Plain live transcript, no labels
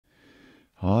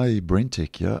Hi,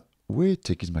 BrenTech here, where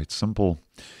tech is made simple.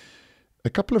 A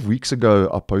couple of weeks ago,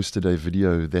 I posted a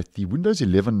video that the Windows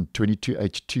 11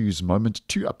 22H2's Moment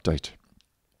 2 update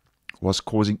was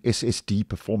causing SSD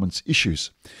performance issues.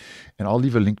 And I'll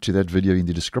leave a link to that video in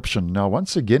the description. Now,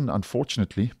 once again,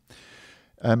 unfortunately,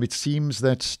 it seems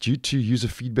that due to user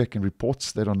feedback and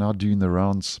reports that are now doing the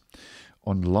rounds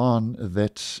online,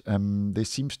 that there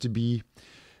seems to be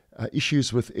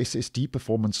issues with SSD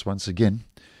performance once again,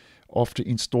 after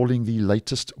installing the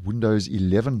latest Windows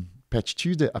 11 Patch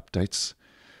Tuesday updates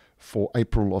for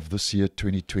April of this year,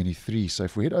 2023. So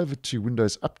if we head over to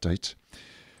Windows Update,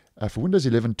 for Windows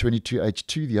 11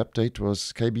 22H2, the update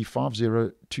was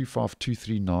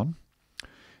KB5025239.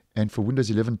 And for Windows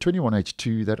 11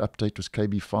 21H2, that update was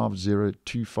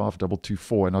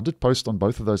KB5025224. And I did post on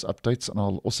both of those updates, and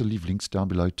I'll also leave links down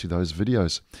below to those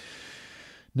videos.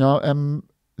 Now,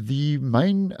 the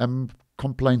main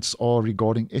complaints are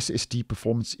regarding SSD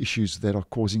performance issues that are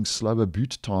causing slower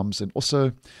boot times and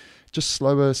also just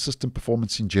slower system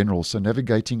performance in general. So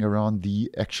navigating around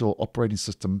the actual operating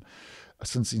system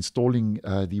since installing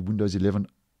the Windows 11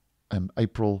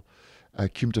 April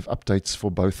cumulative updates for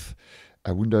both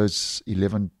Windows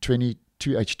 11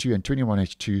 22H2 and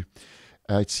 21H2,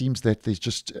 it seems that there's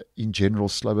just in general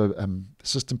slower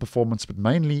system performance, but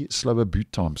mainly slower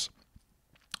boot times.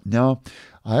 Now,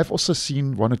 I have also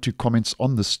seen one or two comments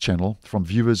on this channel from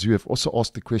viewers who have also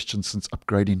asked the question since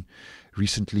upgrading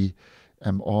recently,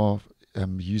 are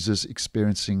users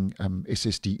experiencing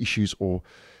SSD issues or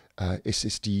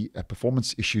SSD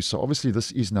performance issues. So obviously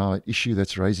this is now an issue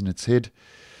that's raising its head.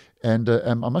 And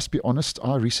I must be honest,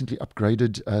 I recently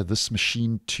upgraded this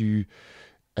machine to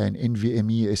an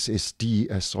NVMe SSD,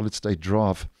 a solid-state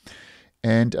drive.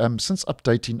 And since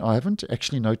updating, I haven't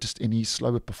actually noticed any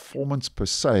slower performance per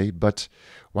se, but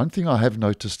one thing I have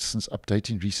noticed since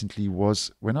updating recently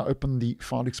was when I open the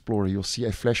File Explorer, you'll see a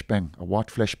flashbang, a white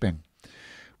flashbang,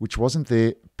 which wasn't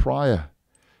there prior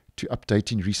to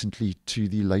updating recently to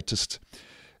the latest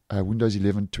Windows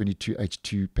 11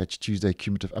 22H2 Patch Tuesday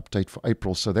cumulative update for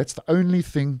April. So that's the only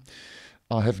thing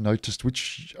I have noticed,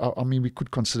 which, I mean, we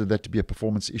could consider that to be a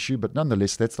performance issue, but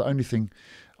nonetheless, that's the only thing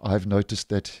I have noticed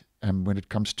that when it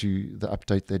comes to the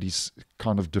update that is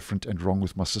kind of different and wrong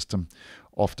with my system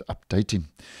after updating.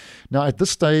 Now, at this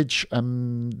stage,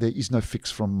 there is no fix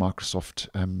from Microsoft.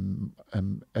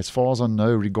 As far as I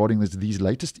know, regarding these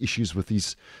latest issues with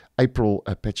these April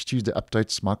Patch Tuesday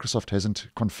updates, Microsoft hasn't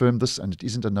confirmed this, and it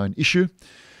isn't a known issue.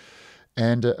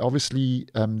 And obviously,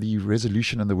 the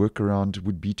resolution and the workaround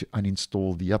would be to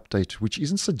uninstall the update, which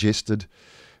isn't suggested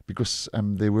because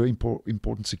there were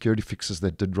important security fixes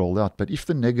that did roll out. But if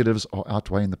the negatives are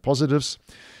outweighing the positives,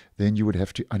 then you would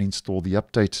have to uninstall the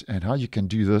update. And how you can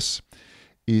do this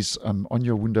is on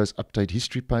your Windows Update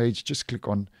history page, just click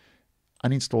on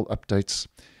Uninstall Updates,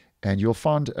 and you'll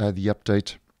find the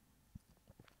update.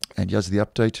 And here's the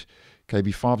update,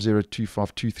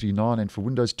 KB5025239. And for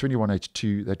Windows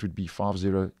 21H2, that would be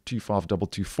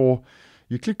 5025224.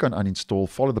 You click on Uninstall,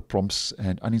 follow the prompts,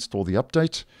 and uninstall the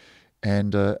update.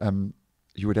 And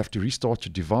you would have to restart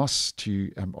your device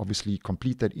to obviously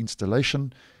complete that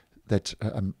installation, that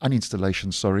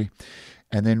uninstallation, sorry.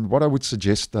 And then what I would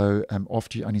suggest, though,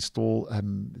 after you uninstall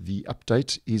the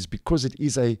update, is because it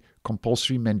is a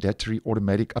compulsory, mandatory,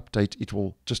 automatic update, it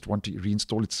will just want to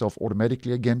reinstall itself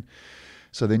automatically again.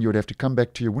 So then you would have to come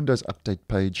back to your Windows Update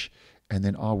page, and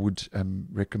then I would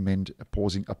recommend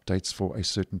pausing updates for a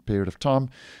certain period of time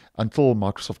until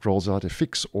Microsoft rolls out a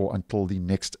fix or until the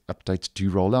next updates do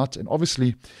roll out. And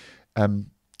obviously,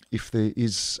 if there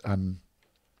is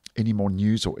any more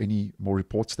news or any more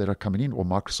reports that are coming in, or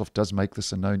Microsoft does make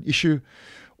this a known issue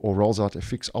or rolls out a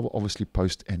fix, I will obviously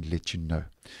post and let you know.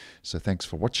 So thanks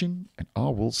for watching, and I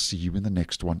will see you in the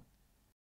next one.